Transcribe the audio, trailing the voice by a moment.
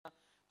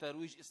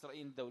ترويج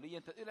إسرائيل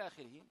دوليا إلى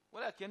آخره.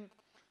 ولكن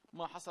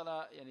ما حصل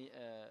يعني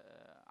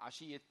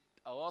عشية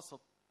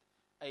أواسط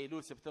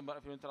أيلول سبتمبر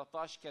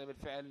 2013 كان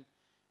بالفعل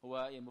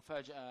هو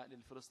مفاجأة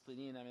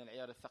للفلسطينيين من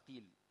العيار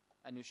الثقيل،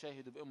 أن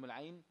يشاهدوا بأم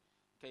العين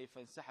كيف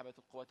انسحبت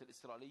القوات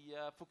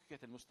الإسرائيلية،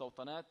 فككت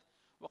المستوطنات،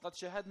 وقد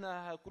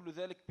شاهدناها كل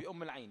ذلك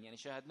بأم العين، يعني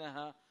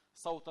شاهدناها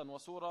صوتا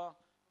وصورة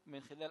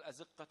من خلال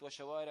أزقة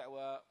وشوارع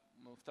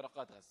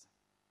ومفترقات غزة.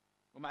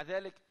 ومع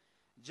ذلك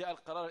جاء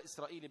القرار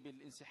الإسرائيلي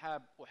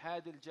بالانسحاب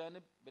أحادي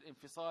الجانب،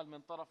 بالانفصال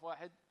من طرف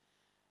واحد،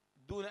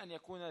 دون أن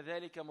يكون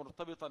ذلك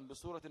مرتبطا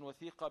بصورة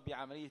وثيقة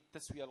بعملية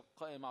التسوية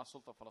القائمة مع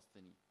السلطة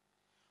الفلسطينية.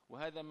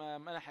 وهذا ما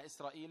منح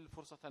إسرائيل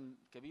فرصة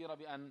كبيرة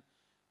بأن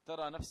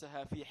ترى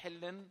نفسها في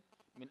حل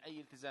من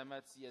أي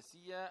التزامات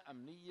سياسية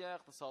أمنية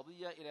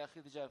اقتصادية إلى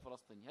آخره تجاه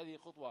الفلسطيني. هذه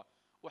خطوة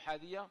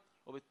أحادية،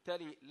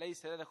 وبالتالي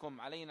ليس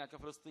لكم علينا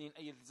كفلسطين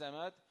أي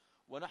التزامات،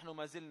 ونحن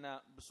ما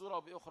زلنا بصورة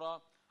أو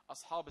بأخرى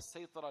أصحاب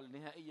السيطرة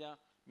النهائية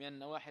من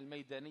النواحي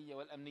الميدانية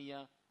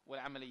والأمنية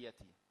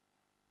والعملياتية.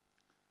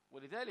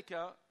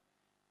 ولذلك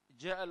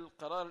جاء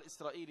القرار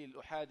الإسرائيلي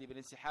الأحادي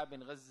بالانسحاب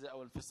من غزة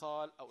أو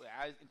انفصال أو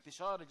إعادة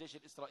انتشار الجيش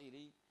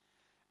الإسرائيلي.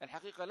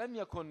 الحقيقة لم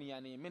يكن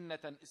يعني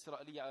منة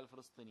إسرائيلية على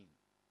الفلسطينيين.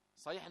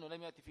 صحيح أنه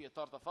لم يأتي في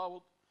إطار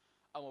تفاوض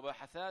أو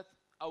مباحثات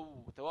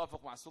أو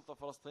توافق مع السلطة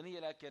الفلسطينية،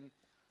 لكن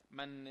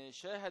من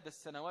شاهد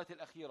السنوات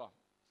الأخيرة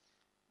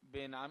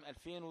بين عام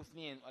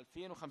 2002 و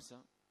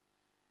 2005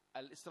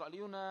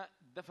 الإسرائيليون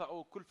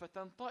دفعوا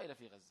كلفة طائلة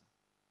في غزة،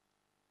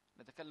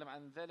 نتكلم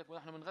عن ذلك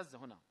ونحن من غزة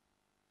هنا.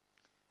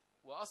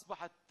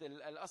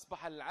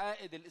 وأصبح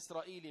العائد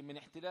الإسرائيلي من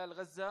احتلال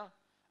غزة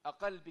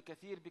أقل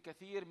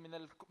بكثير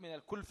من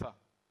الكلفة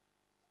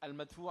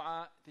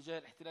المدفوعة تجاه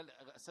الاحتلال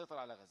السيطرة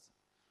على غزة.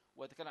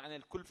 وأتكلم عن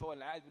الكلفة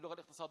والعائد باللغة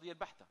الاقتصادية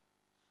البحتة،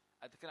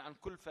 أتكلم عن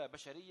كلفة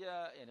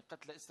بشرية، يعني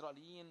قتل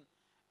إسرائيليين،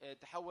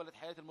 تحولت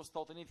حياة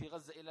المستوطنين في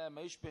غزة إلى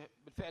ما يشبه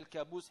بالفعل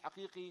كابوس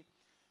حقيقي.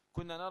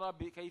 كنا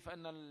نرى كيف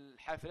أن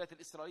الحافلات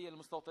الإسرائيلية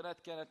للمستوطنات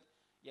كانت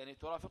يعني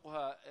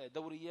ترافقها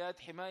دوريات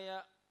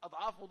حماية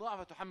أضعاف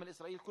مضاعفة تحمل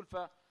إسرائيل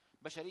كلفة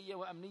بشرية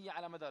وأمنية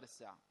على مدار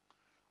الساعة.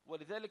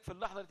 ولذلك في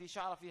اللحظة التي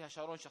شعر فيها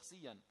شارون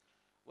شخصيا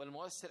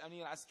والمؤسسة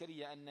الأمنية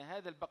العسكرية أن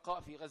هذا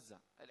البقاء في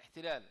غزة،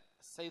 الاحتلال،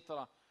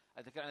 السيطرة،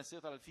 أتكلم عن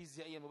السيطرة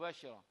الفيزيائية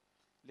المباشرة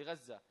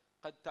لغزة،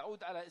 قد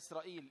تعود على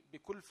إسرائيل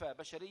بكلفة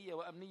بشرية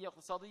وأمنية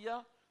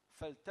واقتصادية،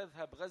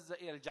 فلتذهب غزة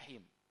إلى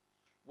الجحيم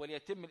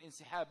وليتم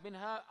الانسحاب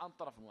منها عن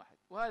طرف واحد.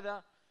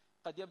 وهذا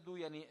قد يبدو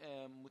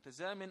يعني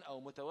متزامن أو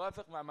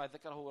متوافق مع ما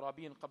ذكره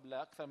رابين قبل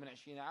أكثر من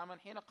 20 عاما،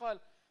 حين قال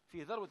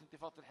في ذروة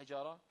انتفاضة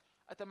الحجارة: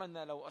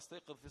 أتمنى لو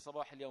أستيقظ في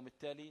صباح اليوم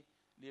التالي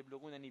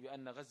ليبلغونني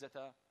بأن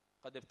غزة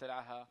قد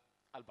ابتلعها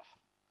البحر.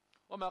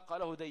 وما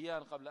قاله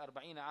ديان قبل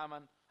 40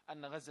 عاما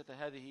أن غزة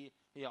هذه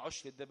هي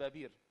عشر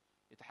الدبابير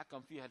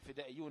يتحكم فيها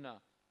الفدائيون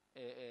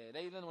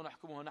ليلا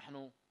ونحكمه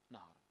نحن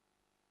نهارا.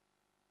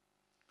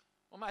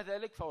 ومع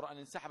ذلك فور أن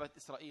انسحبت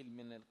إسرائيل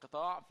من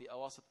القطاع في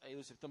أواسط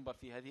أيلول سبتمبر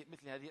في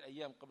مثل هذه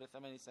الأيام قبل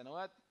 8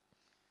 سنوات،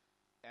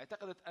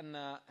 اعتقدت أن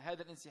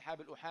هذا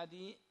الانسحاب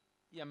الأحادي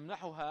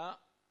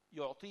يمنحها،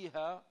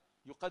 يعطيها،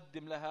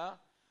 يقدم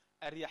لها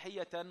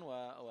أريحية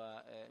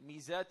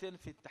وميزات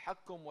في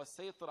التحكم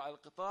والسيطرة على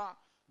القطاع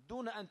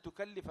دون أن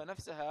تكلف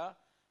نفسها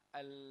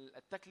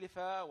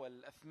التكلفة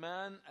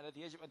والأثمان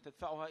الذي يجب أن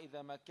تدفعها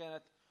إذا ما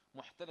كانت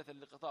محتلة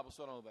للقطاع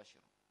بصورة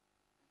مباشرة.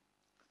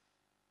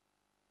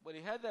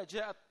 ولهذا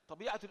جاءت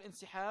طبيعة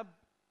الانسحاب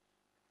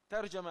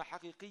ترجمة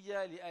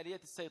حقيقية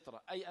لآليات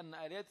السيطرة، أي أن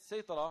آليات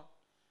السيطرة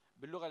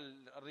باللغة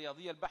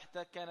الرياضية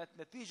البحتة كانت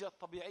نتيجة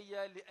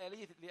طبيعية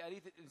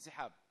لآلية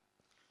الانسحاب.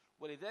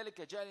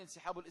 ولذلك جاء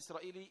الانسحاب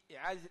الإسرائيلي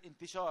إعادة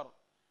الانتشار،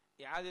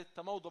 إعادة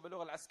التموضع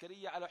باللغة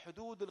العسكرية على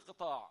حدود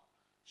القطاع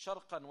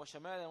شرقا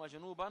وشمالا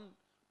وجنوبا،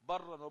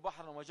 برا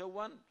وبحرا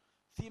وجوا،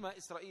 فيما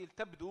إسرائيل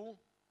تبدو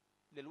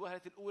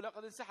للوهلة الأولى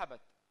قد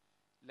انسحبت،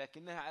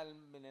 لكنها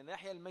من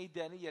الناحية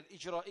الميدانية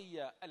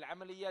الإجرائية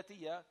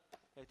العملياتية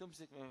هي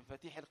تمسك من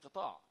مفاتيح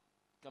القطاع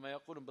كما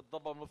يقولون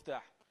بالضبة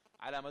والمفتاح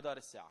على مدار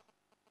الساعة.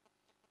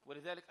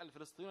 ولذلك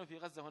الفلسطينيون في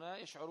غزة هنا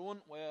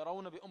يشعرون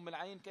ويرون بأم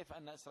العين كيف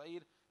أن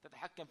إسرائيل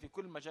تتحكم في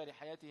كل مجال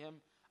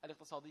حياتهم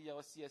الاقتصادية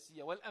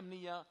والسياسية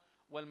والأمنية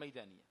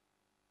والميدانية.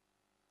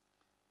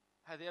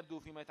 هذا يبدو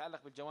فيما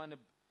يتعلق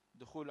بالجوانب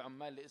دخول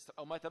عمال لإسرائيل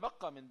أو ما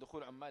تبقى من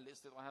دخول عمال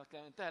لإسرائيل. هذا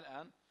الكلام انتهى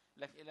الآن،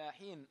 لكن إلى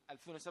حين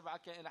 2007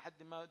 كان إلى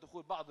حد ما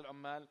دخول بعض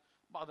العمال،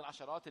 بعض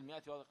العشرات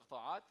المئات في بعض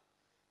القطاعات.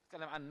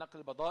 تكلم عن نقل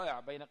البضائع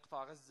بين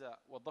قطاع غزة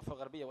والضفة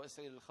الغربية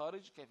وإسرائيل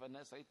للخارج، كيف أن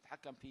إسرائيل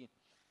تتحكم في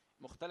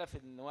مختلف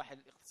النواحي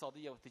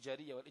الاقتصادية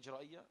والتجارية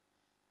والإجرائية.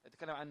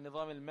 يتكلم عن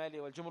النظام المالي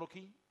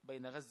والجمركي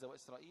بين غزة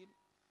وإسرائيل،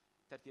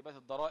 ترتيبات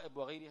الضرائب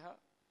وغيرها،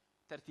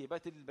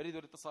 ترتيبات البريد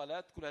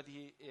والاتصالات، كل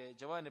هذه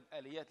جوانب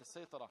آليات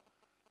السيطرة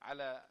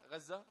على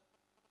غزة.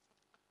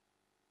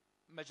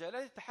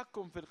 مجالات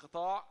التحكم في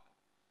القطاع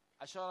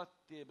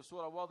أشارت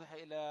بصورة واضحة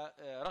إلى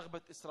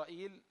رغبة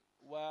إسرائيل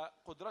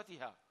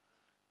وقدرتها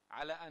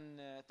على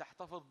أن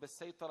تحتفظ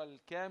بالسيطرة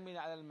الكاملة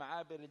على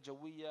المعابر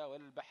الجوية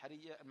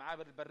والبحرية،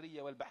 المعابر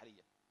البرية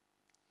والبحرية.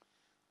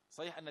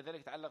 صحيح أن ذلك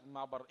يتعلق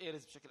بمعبر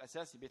إيرز بشكل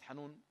أساسي، بيت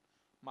حانون،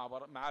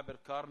 معابر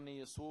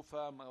كارني،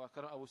 صوفا،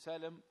 معبر أبو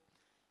سالم.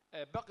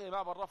 بقي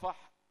معبر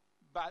رفح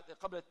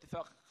قبل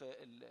اتفاق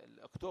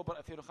أكتوبر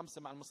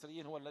 2005 مع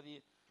المصريين، هو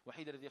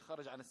الوحيد الذي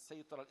خرج عن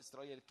السيطرة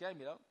الإسرائيلية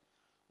الكاملة،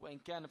 وإن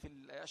كان في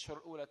الأشهر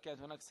الأولى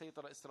كانت هناك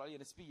سيطرة إسرائيلية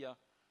نسبية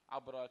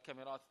عبر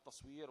كاميرات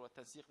التصوير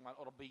والتنسيق مع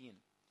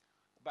الأوروبيين.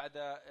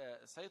 بعد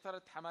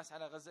سيطرة حماس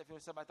على غزة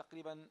 2007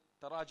 تقريبا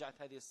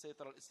تراجعت هذه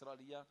السيطرة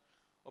الإسرائيلية،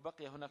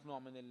 وبقي هناك نوع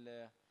من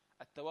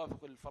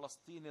التوافق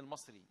الفلسطيني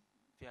المصري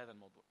في هذا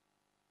الموضوع.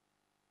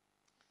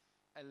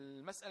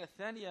 المسألة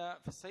الثانية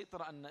في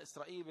السيطرة أن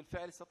إسرائيل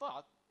بالفعل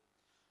استطاعت،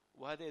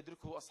 وهذا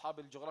يدركه أصحاب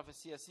الجغرافيا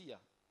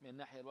السياسية من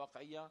الناحية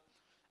الواقعية،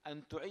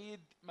 أن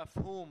تعيد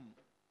مفهوم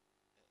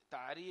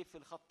تعريف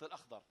الخط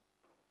الأخضر.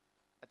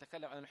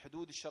 أتكلم عن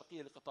الحدود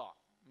الشرقية للقطاع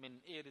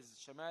من إيرز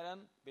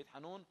شمالا بيت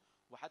حانون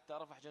وحتى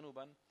رفح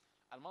جنوبا.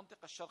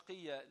 المنطقة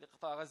الشرقية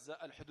لقطاع غزة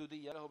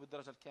الحدودية له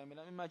بالدرجة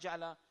الكاملة، مما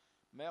جعل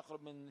ما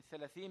يقرب من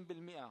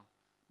 30%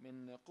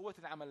 من قوة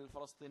العمل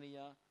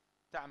الفلسطينية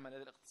تعمل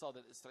لدى الاقتصاد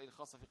الإسرائيلي،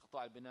 خاصة في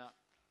قطاع البناء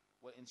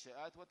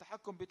والإنشاءات،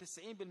 وتحكم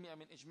ب90%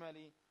 من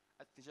إجمالي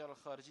التجارة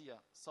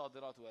الخارجية،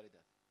 صادرات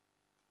وواردات.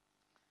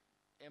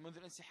 منذ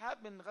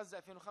الانسحاب من غزة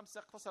 2005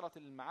 اقتصرت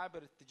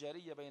المعابر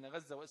التجارية بين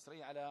غزة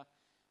وإسرائيل على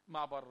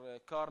معبر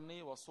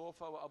كارني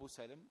وصوفا وأبو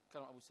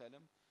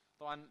سالم.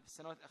 طبعا في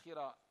السنوات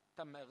الأخيرة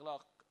تم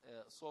إغلاق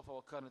صوفا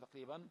وكارني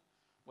تقريبا،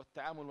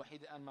 والتعامل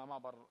الوحيد الآن مع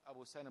معبر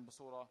أبو سالم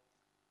بصورة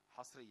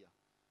حصرية.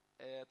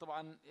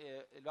 طبعا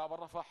معبر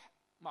رفح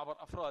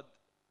معبر أفراد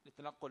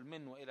للتنقل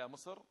من وإلى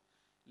مصر،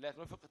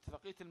 لكن وفق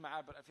اتفاقية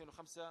المعابر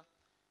 2005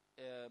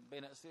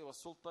 بين إسرائيل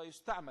والسلطة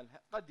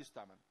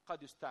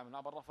قد يستعمل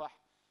معبر رفح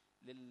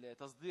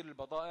لتصدير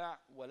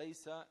البضائع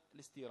وليس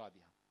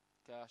لاستيرادها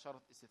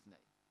كشرط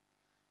استثنائي.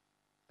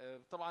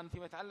 طبعا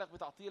فيما يتعلق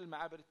بتعطيل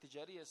المعابر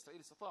التجارية،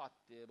 إسرائيل استطاعت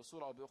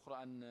بصورة أو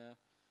بأخرى أن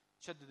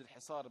تشدد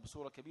الحصار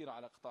بصورة كبيرة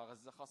على قطاع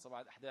غزة، خاصة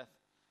بعد أحداث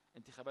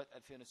انتخابات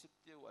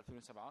 2006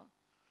 و2007،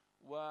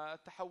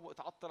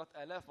 تعطلت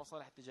آلاف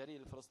مصالح التجارية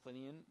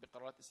للفلسطينيين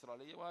بقرارات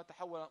إسرائيلية،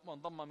 وتحول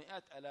وانضم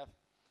مئات آلاف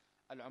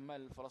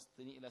العمال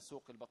الفلسطينيين إلى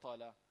سوق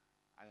البطالة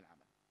عن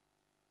العمل.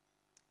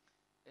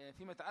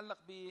 فيما يتعلق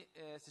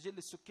بسجل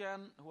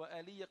السكان، هو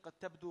آلية قد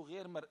تبدو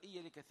غير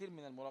مرئية لكثير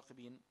من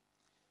المراقبين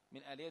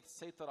من آليات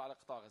السيطرة على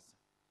قطاع غزة.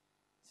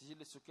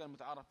 سجل السكان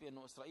متعارف بأن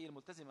إسرائيل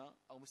ملتزمة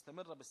أو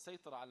مستمرة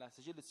بالسيطرة على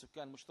سجل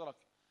السكان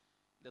المشترك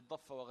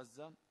للضفة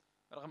وغزة،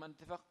 رغم أن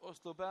اتفاق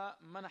أوسلو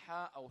منح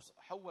أو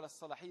حول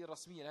الصلاحية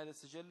الرسمية لهذا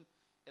السجل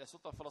إلى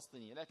السلطة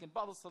الفلسطينية، لكن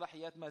بعض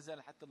الصلاحيات ما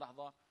زالت حتى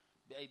اللحظة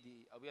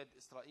بيد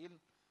إسرائيل.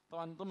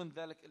 طبعا ضمن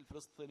ذلك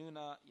الفلسطينيون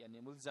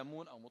يعني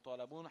ملزمون أو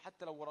مطالبون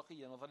حتى لو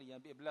ورقيا نظريا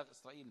بإبلاغ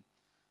إسرائيل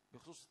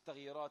بخصوص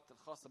التغييرات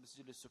الخاصة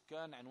بسجل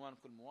السكان، عنوان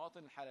كل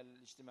مواطن، الحالة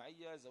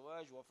الاجتماعية،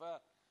 زواج،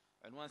 وفاة،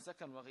 عنوان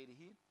سكن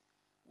وغيره.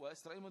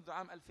 وإسرائيل منذ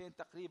عام 2000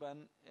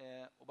 تقريبا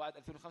وبعد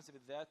 2005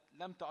 بالذات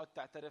لم تعد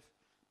تعترف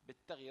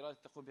بالتغييرات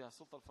التي تقوم بها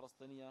السلطة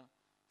الفلسطينية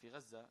في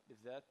غزة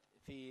بالذات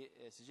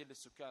في سجل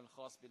السكان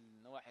الخاص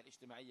بالنواحي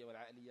الاجتماعية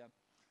والعائلية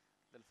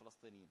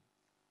للفلسطينيين.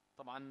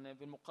 طبعا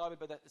بالمقابل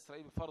بدأت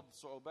إسرائيل بفرض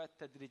صعوبات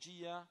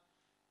تدريجية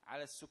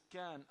على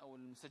السكان أو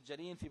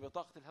المسجلين في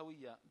بطاقة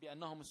الهوية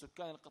بأنهم من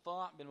سكان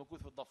القطاع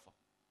بالمكوث في الضفة،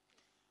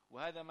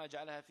 وهذا ما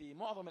جعلها في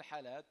معظم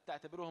الحالات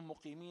تعتبرهم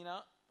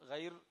مقيمين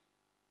غير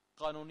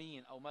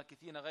قانونيين أو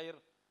ماكثين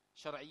غير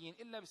شرعيين،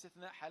 إلا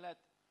باستثناء حالات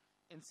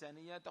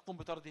إنسانية تقوم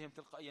بطردهم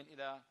تلقائيا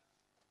إلى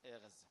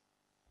غزة.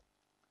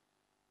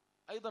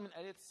 أيضا من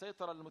آليات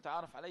السيطرة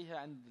المتعارف عليها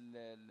عند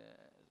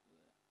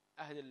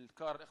أهل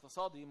الكار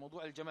الاقتصادي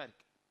موضوع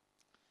الجمارك.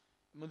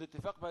 منذ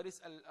اتفاق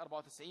باريس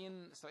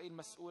 94 إسرائيل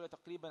مسؤولة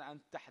تقريبا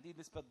عن تحديد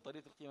نسبة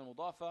ضريبة القيمة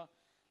المضافة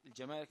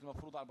للجمارك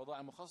المفروضة على البضائع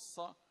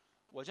المخصصة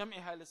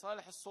وجمعها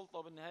لصالح السلطة،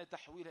 وبالنهاية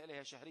تحويلها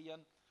إليها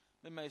شهريا،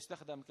 مما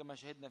يستخدم كما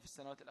شهدنا في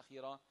السنوات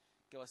الأخيرة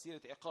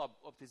كوسيلة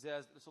عقاب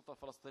وابتزاز للسلطة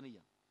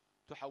الفلسطينية،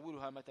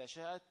 تحولها متى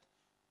شاءت،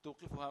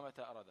 توقفها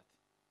متى أرادت.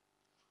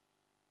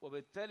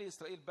 وبالتالي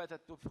إسرائيل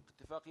باتت وفق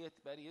اتفاقية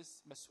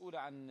باريس مسؤولة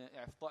عن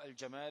إعطاء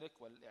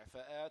الجمارك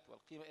والإعفاءات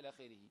والقيمة إلى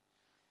آخره.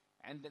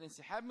 عند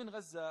الانسحاب من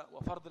غزة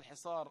وفرض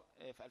الحصار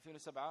في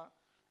 2007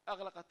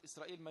 أغلقت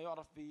إسرائيل ما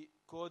يعرف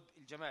بكود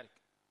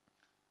الجمارك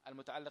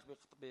المتعلق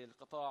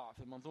بالقطاع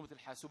في منظومة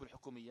الحاسوب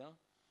الحكومية،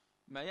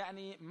 ما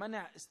يعني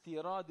منع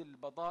استيراد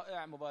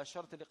البضائع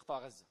مباشرة لقطاع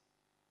غزة،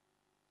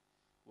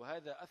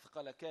 وهذا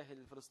أثقل كاهل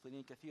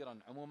الفلسطينيين كثيرا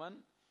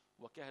عموما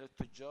وكاهل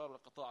التجار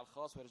والقطاع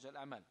الخاص ورجال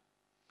الأعمال.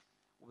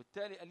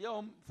 وبالتالي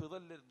اليوم في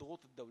ظل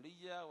الضغوط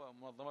الدولية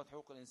ومنظمات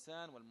حقوق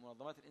الإنسان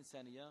والمنظمات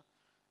الإنسانية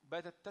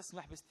باتت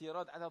تسمح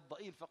باستيراد عدد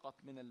ضئيل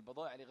فقط من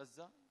البضائع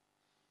لغزة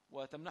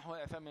وتمنحها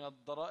إعفاء من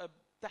الضرائب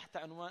تحت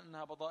عنوان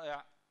أنها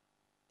بضائع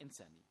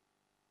إنسانية.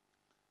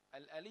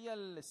 الآلية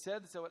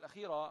السادسة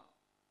والأخيرة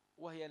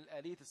وهي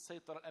الآلية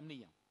السيطرة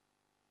الأمنية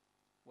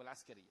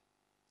والعسكرية.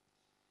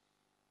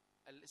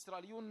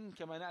 الإسرائيليون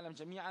كما نعلم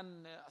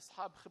جميعا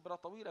أصحاب خبرة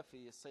طويلة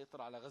في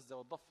السيطرة على غزة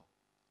والضفة،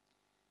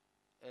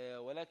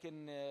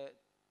 ولكن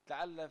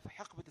لعل في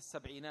حقبة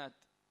السبعينات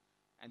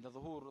عند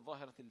ظهور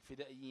ظاهرة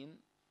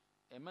الفدائيين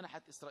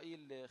منحت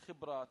إسرائيل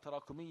خبرة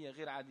تراكمية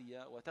غير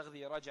عادية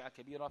وتغذية راجعة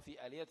كبيرة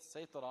في آليات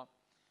السيطرة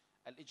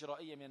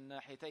الإجرائية من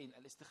الناحيتين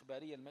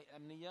الإستخبارية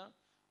الأمنية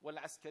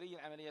والعسكرية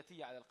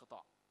العملياتية على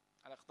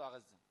قطاع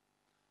غزة.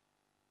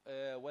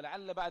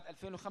 ولعل بعد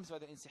 2005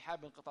 بعد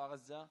الانسحاب من قطاع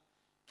غزة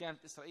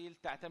كانت إسرائيل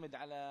تعتمد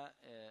على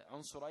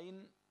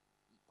عنصرين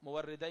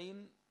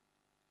موردين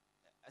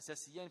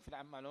أساسيين في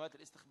المعلومات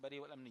الاستخبارية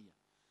والأمنية: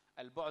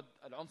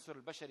 العنصر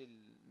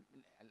البشري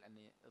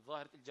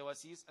ظاهرة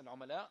الجواسيس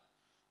العملاء،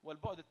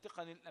 والبعد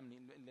التقني الأمني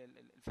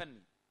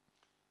الفني.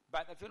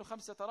 بعد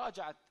 2005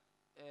 تراجعت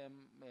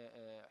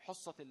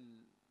حصة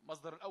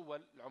المصدر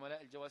الأول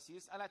العملاء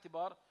الجواسيس على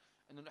اعتبار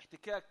أن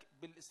الاحتكاك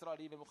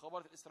بالإسرائيلي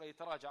بالمخابرات الإسرائيلية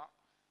تراجع.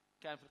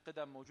 كان في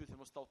القدم موجود في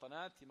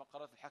المستوطنات، في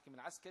مقرات الحاكم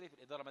العسكري، في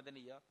الإدارة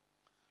المدنية.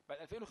 بعد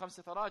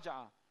 2005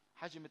 تراجع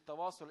حجم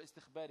التواصل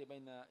الاستخباري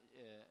بين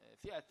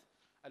فئة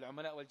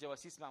العملاء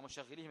والجواسيس مع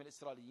مشغليهم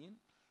الإسرائيليين،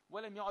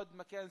 ولم يعد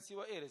مكان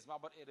سوى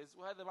معبر إيرز.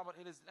 وهذا معبر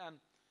إيرز الآن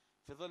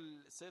في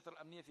ظل السيطرة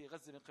الأمنية في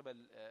غزة من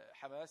قبل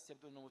حماس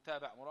يبدو أنه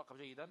متابع مراقب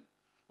جيدا،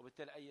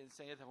 وبالتالي أي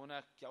إنسان يذهب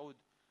هناك يعود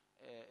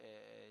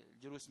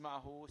الجلوس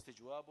معه،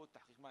 استجوابه،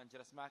 التحقيق معه،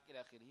 جلس معك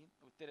إلى آخره.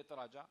 وبالتالي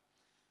تراجع،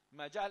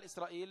 ما جعل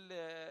إسرائيل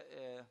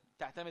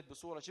تعتمد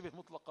بصورة شبه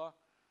مطلقة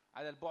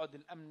على البعد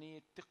الأمني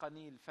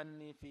التقني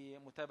الفني في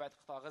متابعة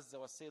قطاع غزة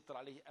والسيطرة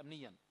عليه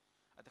أمنيا.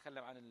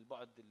 أتكلم عن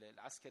البعد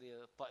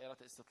العسكري،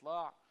 طائرات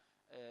الاستطلاع،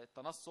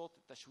 التنصت،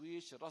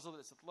 التشويش، الرصد،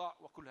 الاستطلاع،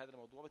 وكل هذا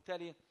الموضوع.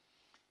 وبالتالي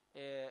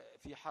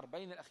في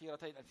حربين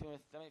الأخيرتين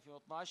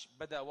 2008-2012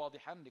 بدأ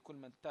واضحا لكل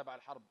من تابع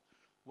الحرب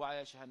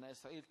وعايشها أن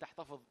إسرائيل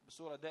تحتفظ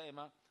بصورة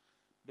دائمة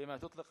بما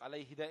تطلق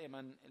عليه دائما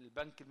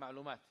البنك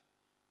المعلومات،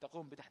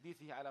 تقوم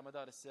بتحديثه على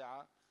مدار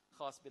الساعة،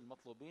 خاص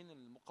بالمطلوبين،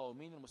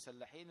 المقاومين،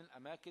 المسلحين،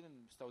 الأماكن،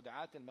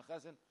 المستودعات،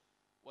 المخازن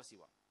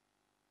وسوى.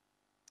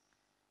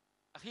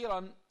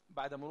 أخيرا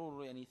بعد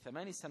مرور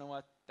 8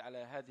 سنوات على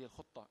هذه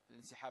الخطة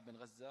الانسحاب من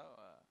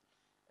غزة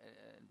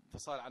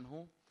والانفصال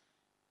عنه،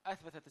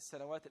 أثبتت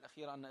السنوات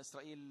الأخيرة أن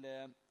إسرائيل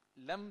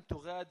لم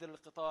تغادر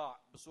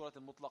القطاع بصورة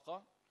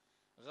مطلقة،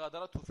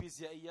 غادرته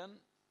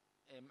فيزيائيا،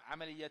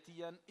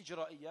 عملياتيا،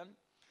 إجرائيا.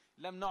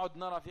 لم نعد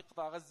نرى في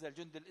قطاع غزة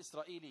الجند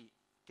الإسرائيلي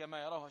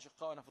كما يراه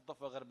أشقائنا في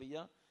الضفة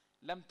الغربية.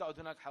 لم تعد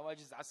هناك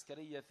حواجز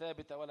عسكرية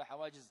ثابتة ولا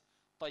حواجز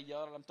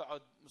طيار، لم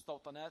تعد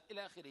مستوطنات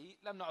إلى آخره.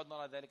 لم نعد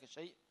نرى ذلك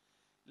الشيء،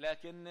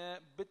 لكن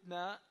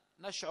بدنا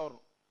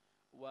نشعر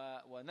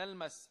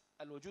ونلمس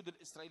الوجود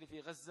الإسرائيلي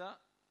في غزة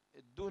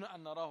دون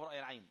أن نراه رأي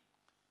العين،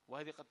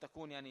 وهذه قد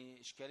تكون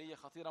إشكالية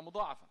خطيرة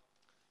مضاعفة.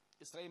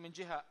 إسرائيل من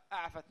جهة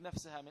أعفت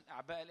نفسها من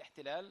أعباء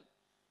الاحتلال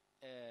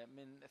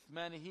من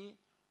أثمانه،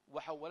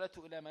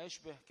 وحولته إلى ما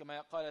يشبه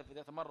كما قال في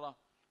ذات مرة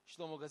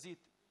شلومو غازيت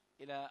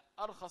إلى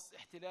أرخص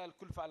احتلال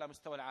كلفة على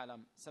مستوى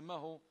العالم.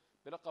 سماه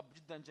بلقب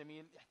جدا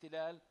جميل: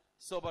 احتلال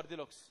سوبر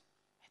ديلوكس،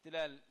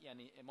 احتلال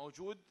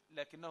موجود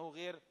لكنه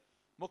غير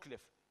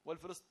مكلف،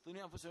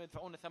 والفلسطينيين أنفسهم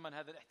يدفعون ثمن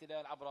هذا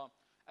الاحتلال عبر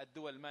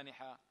الدول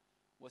المانحة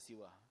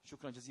وسواها.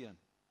 شكرا جزيلا.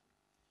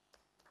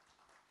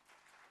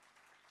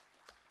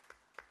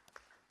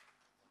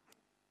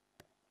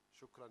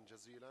 شكرا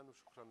جزيلا،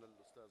 وشكرا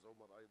للأستاذ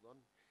عمر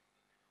أيضا.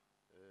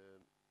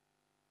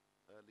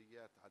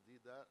 آليات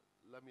عديدة.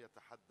 لم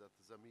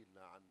يتحدث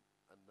زميلنا عن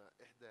أن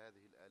إحدى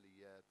هذه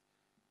الآليات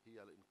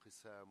هي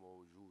الانقسام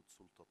ووجود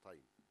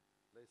سلطتين،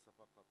 ليس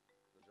فقط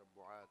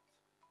تجمعات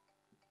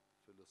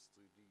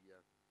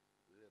فلسطينية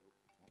غير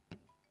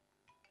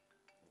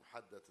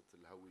محددة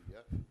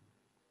الهوية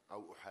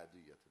أو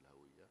أحادية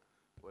الهوية،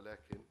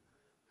 ولكن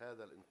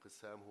هذا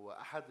الانقسام هو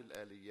أحد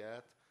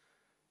الآليات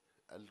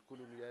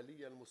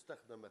الكولونيالية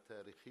المستخدمة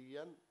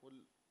تاريخيا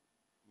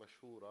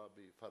والمشهورة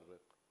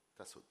بفرق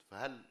تسد.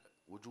 فهل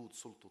وجود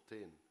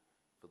سلطتين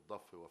في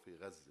الضفة وفي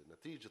غزة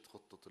نتيجة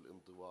خطة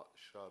الانضواء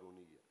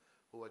الشارونية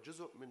هو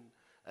جزء من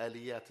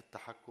آليات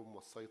التحكم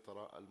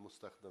والسيطرة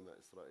المستخدمة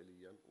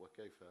إسرائيليا،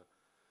 وكيف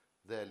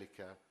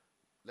ذلك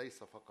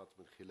ليس فقط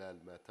من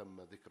خلال ما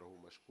تم ذكره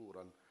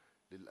مشكورا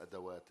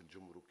للأدوات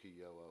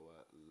الجمركية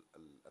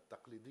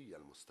والتقليدية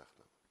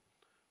المستخدمة؟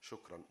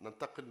 شكرا.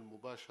 ننتقل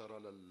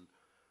مباشرة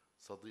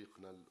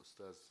لصديقنا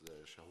الأستاذ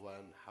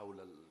شهوان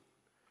حول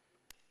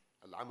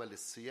العمل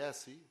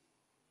السياسي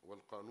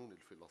والقانون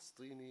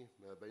الفلسطيني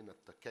ما بين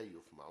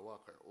التكيف مع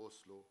واقع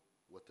أوسلو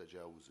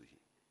وتجاوزه.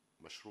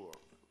 مشروع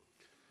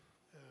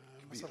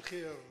مساء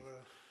الخير.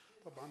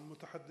 طبعا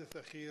متحدث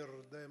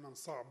أخير دائما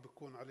صعب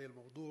بيكون عليه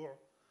الموضوع،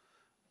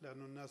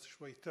 لأنه الناس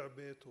شوي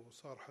تعبت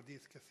وصار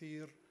حديث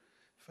كثير،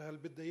 فهل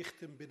بده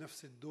يختم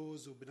بنفس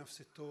الدوز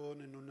وبنفس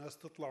التون إنه الناس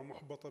تطلع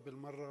محبطة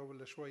بالمرة،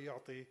 ولا شوي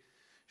يعطي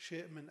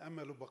شيء من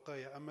أمل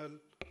وبقايا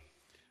أمل؟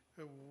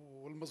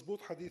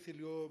 والمضبوط حديثي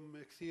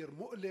اليوم كثير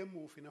مؤلم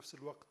وفي نفس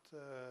الوقت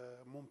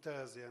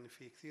ممتاز،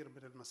 في كثير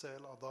من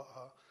المسائل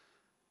أضاءها.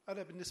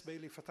 أنا بالنسبة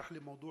لي فتح لي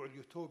موضوع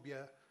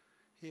اليوتوبيا،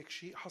 هيك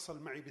شيء حصل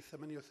معي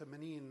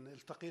بال88.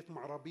 التقيت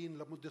مع رابين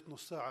لمدة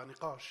نص ساعة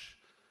نقاش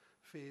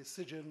في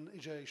السجن،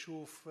 إجا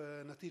يشوف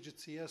نتيجة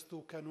سياسته،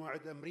 وكان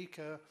واعد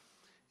أمريكا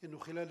إنه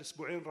خلال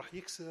أسبوعين رح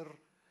يكسر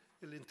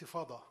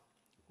الانتفاضة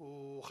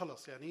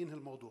وخلص ينهي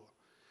الموضوع.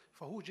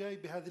 فهو جاي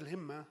بهذه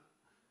الهمة،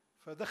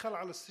 فدخل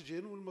على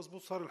السجن،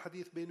 والمزبوط صار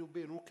الحديث بيني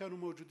وبينه، وكانوا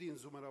موجودين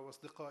زملاء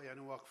وأصدقاء يعني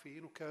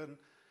واقفين، وكان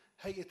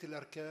هيئة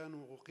الأركان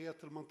وقيادة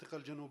المنطقة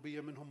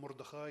الجنوبية منهم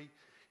مردخاي.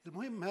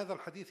 المهم هذا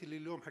الحديث اللي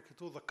اليوم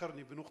حكيته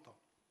ذكرني بنقطة.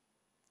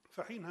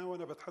 فحينها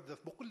وأنا بتحدث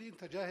بقول لي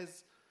أنت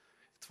جاهز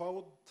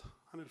تفاوض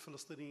عن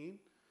الفلسطينيين؟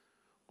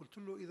 قلت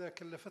له إذا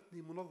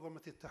كلفتني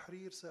منظمة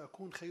التحرير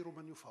سأكون خير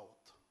من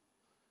يفاوض.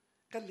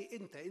 قال لي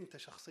أنت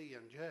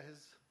شخصيا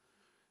جاهز؟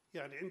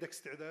 يعني عندك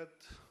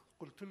استعداد؟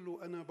 قلت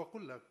له أنا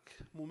بقول لك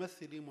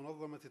ممثلي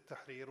منظمة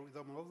التحرير،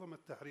 وإذا منظمة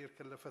التحرير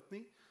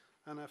كلفتني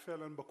أنا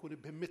فعلا بكون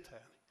بهمتها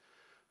يعني.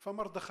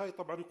 فمردخاي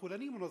طبعا يقول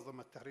أني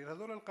منظمة التحرير،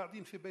 هذول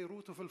القاعدين في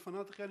بيروت وفي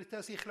الفنادق يعني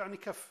تاسي يخلعني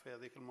كف في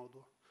هذيك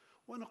الموضوع.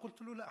 وأنا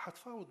قلت له لا،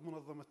 حتفاوض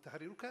منظمة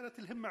التحرير، وكانت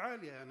الهمة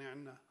عالية يعني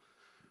عنا،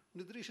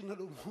 ندريش إن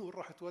الأمور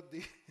راح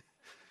تودي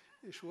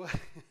شوي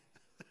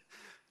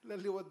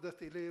للي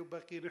ودت إليه،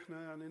 وباقيين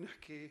إحنا يعني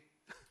نحكي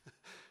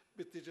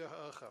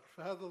باتجاه آخر.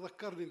 فهذا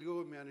ذكرني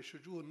اليوم يعني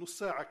شجون، نص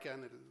ساعة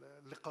كان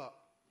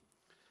اللقاء.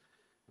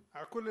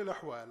 على كل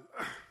الأحوال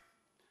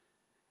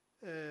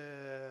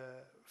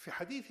في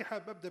حديثي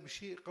حاب أبدأ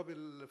بشيء.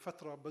 قبل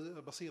فترة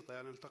بسيطة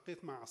يعني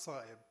التقيت مع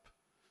صائب،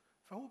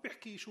 فهو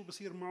بيحكي شو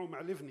بصير معه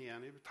مع ليفني،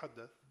 يعني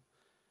بتحدث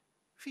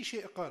في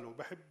شيء قاله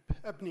بحب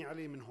أبني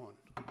عليه من هون.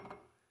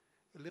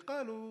 اللي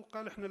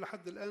قال إحنا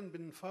لحد الآن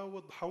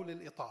بنفاوض حول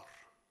الإطار،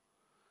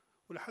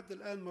 ولحد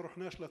الآن ما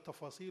رحناش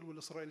للتفاصيل،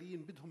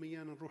 والإسرائيليين بدهم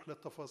إيانا نروح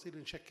للتفاصيل،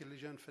 نشكل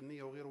لجان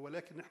فنية وغيره،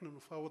 ولكن نحن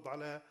نفاوض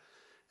على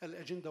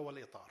الأجندة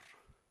والإطار.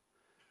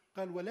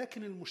 قال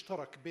ولكن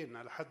المشترك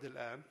بيننا لحد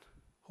الآن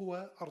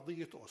هو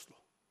أرضية أوسلو.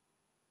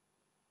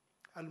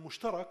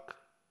 المشترك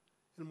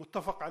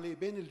المتفق عليه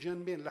بين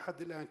الجانبين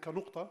لحد الآن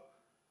كنقطة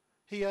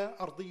هي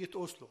أرضية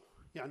أوسلو،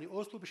 يعني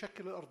أوسلو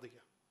بشكل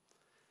الأرضية.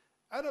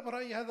 أنا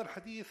برأيي هذا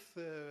الحديث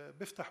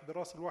بيفتح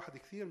براس الواحد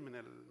كثير من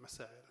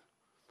المسائل.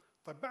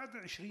 طيب بعد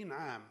 20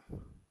 عام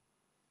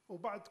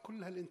وبعد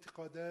كل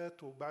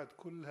هالانتقادات وبعد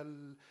كل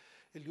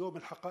اليوم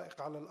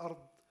الحقائق على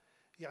الأرض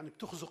يعني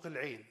بتخزق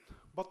العين،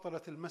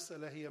 بطلت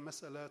المسألة هي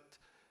مسألة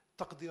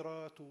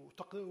تقديرات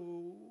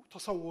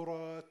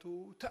وتصورات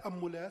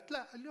وتأملات،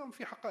 لا اليوم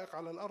في حقائق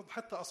على الأرض.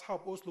 حتى أصحاب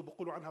أوسلو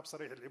بيقولوا عنها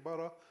بصريح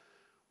العبارة.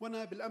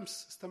 وأنا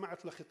بالأمس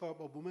استمعت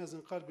لخطاب أبو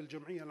مازن قال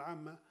بالجمعية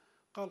العامة،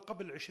 قال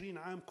قبل 20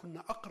 عام كنا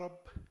أقرب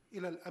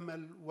إلى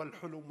الأمل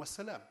والحلم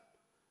والسلام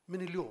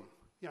من اليوم،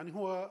 يعني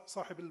هو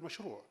صاحب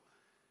المشروع.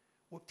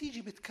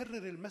 وبتيجي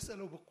بتكرر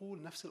المسألة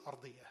وبقول نفس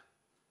الأرضية.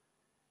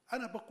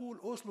 أنا بقول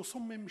أوسلو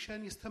صمم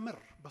مشان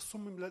يستمر، بس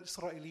صمم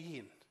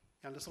للإسرائيليين،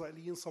 يعني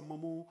الإسرائيليين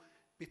صمموه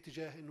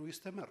باتجاه أنه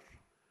يستمر.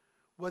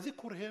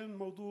 وذكر هنا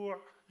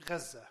موضوع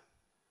غزة،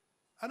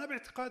 أنا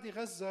باعتقادي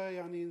غزة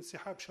يعني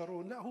انسحاب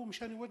شارون لا، هو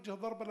مشان يوجه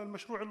ضربة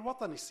للمشروع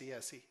الوطني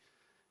السياسي.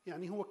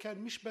 يعني هو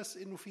كان مش بس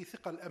أنه في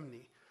ثقل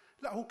أمني،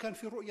 لا هو كان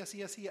في رؤية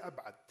سياسية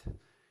أبعد.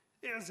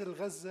 اعزل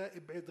غزة،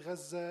 ابعد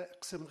غزة،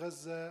 اقسم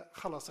غزة،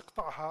 خلاص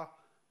اقطعها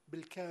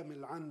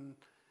بالكامل عن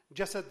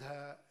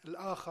جسدها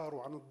الآخر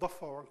وعن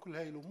الضفة وعن كل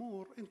هاي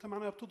الأمور. أنت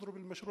معناها بتضرب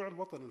المشروع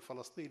الوطني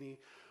الفلسطيني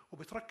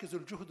وبتركز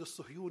الجهد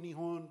الصهيوني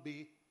هون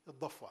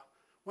بالضفة.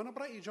 وأنا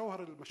برأيي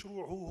جوهر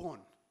المشروع هو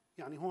هون،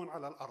 يعني هون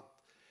على الأرض.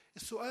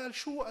 السؤال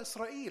شو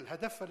إسرائيل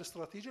هدفها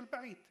الاستراتيجي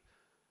البعيد؟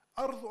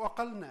 أرض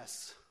وأقل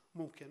ناس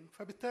ممكن،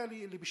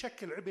 فبالتالي اللي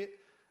بشكل عبء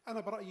أنا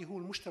برأيي هو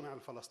المجتمع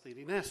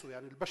الفلسطيني، ناسه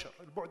يعني البشر،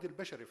 البعد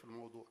البشري في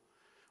الموضوع.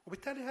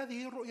 وبالتالي هذه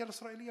هي الرؤية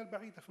الإسرائيلية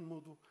البعيدة في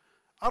الموضوع،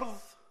 أرض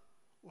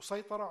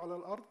وسيطرة على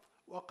الأرض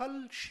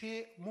وأقل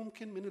شيء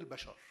ممكن من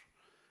البشر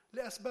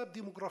لأسباب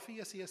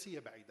ديموغرافية سياسية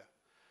بعيدة.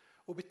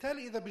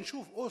 وبالتالي إذا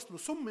بنشوف أوسلو،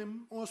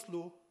 صمم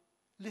أوسلو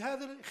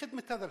لهذا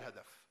خدمة هذا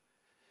الهدف،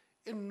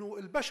 إنه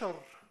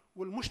البشر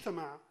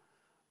والمجتمع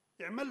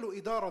يعمل له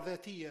إدارة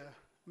ذاتية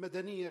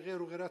مدنية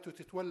غير وغيراته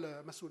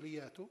تتولى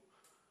مسؤولياته،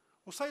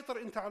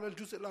 وسيطر أنت على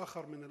الجزء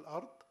الآخر من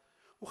الأرض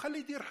وخلي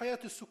يدير حياة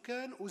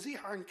السكان،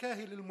 وزيح عن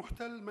كاهل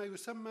المحتل ما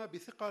يسمى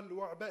بثقل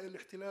وأعباء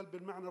الاحتلال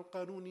بالمعنى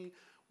القانوني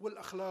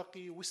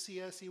والأخلاقي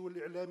والسياسي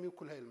والإعلامي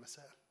وكل هاي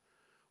المسائل.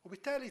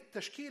 وبالتالي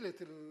تشكيلة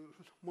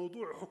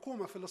الموضوع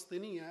حكومة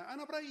فلسطينية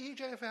أنا برأيي هي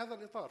جاية في هذا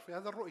الإطار، في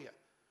هذا الرؤية،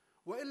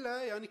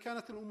 وإلا يعني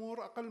كانت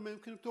الأمور أقل ما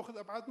يمكن بتأخذ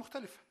أبعاد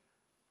مختلفة.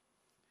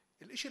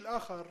 الإشي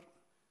الآخر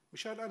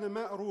مشان أنا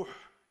ما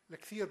أروح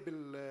لكثير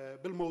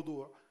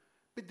بالموضوع،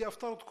 بدي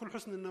أفترض كل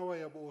حسن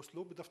النوايا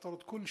بأوسلو، بدي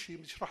أفترض كل شيء،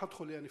 مش راح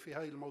أدخل يعني في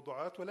هاي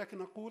الموضوعات،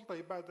 ولكن أقول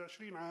طيب بعد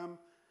 20 عام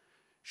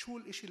شو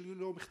الإشي اللي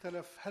اليوم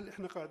اختلف؟ هل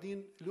إحنا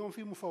قاعدين اليوم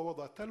في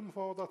مفاوضات؟ هل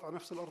المفاوضات على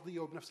نفس الأرضية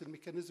وبنفس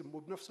الميكانيزم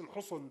وبنفس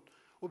الحصن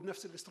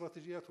وبنفس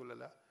الاستراتيجيات ولا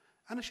لا؟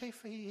 أنا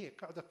شايف هي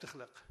قاعدة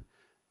بتخلق.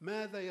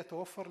 ماذا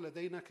يتوفر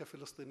لدينا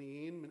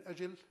كفلسطينيين من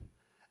أجل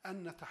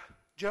أن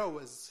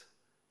نتجاوز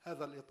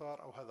هذا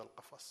الإطار أو هذا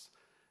القفص؟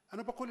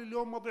 أنا بقول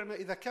اليوم وضعنا،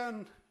 إذا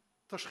كان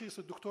تشخيص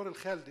الدكتور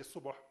الخالدي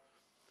الصبح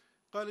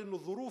قال إنه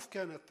الظروف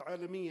كانت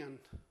عالمياً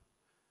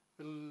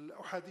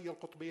الأحادية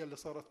القطبية اللي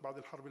صارت بعد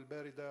الحرب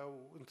الباردة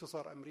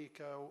وانتصار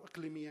أمريكا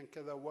وإقليمياً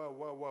كذا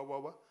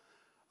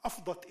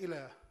أفضت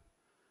إلى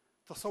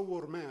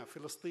تصور ما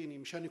فلسطيني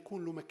مشان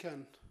يكون له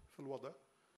مكان في الوضع.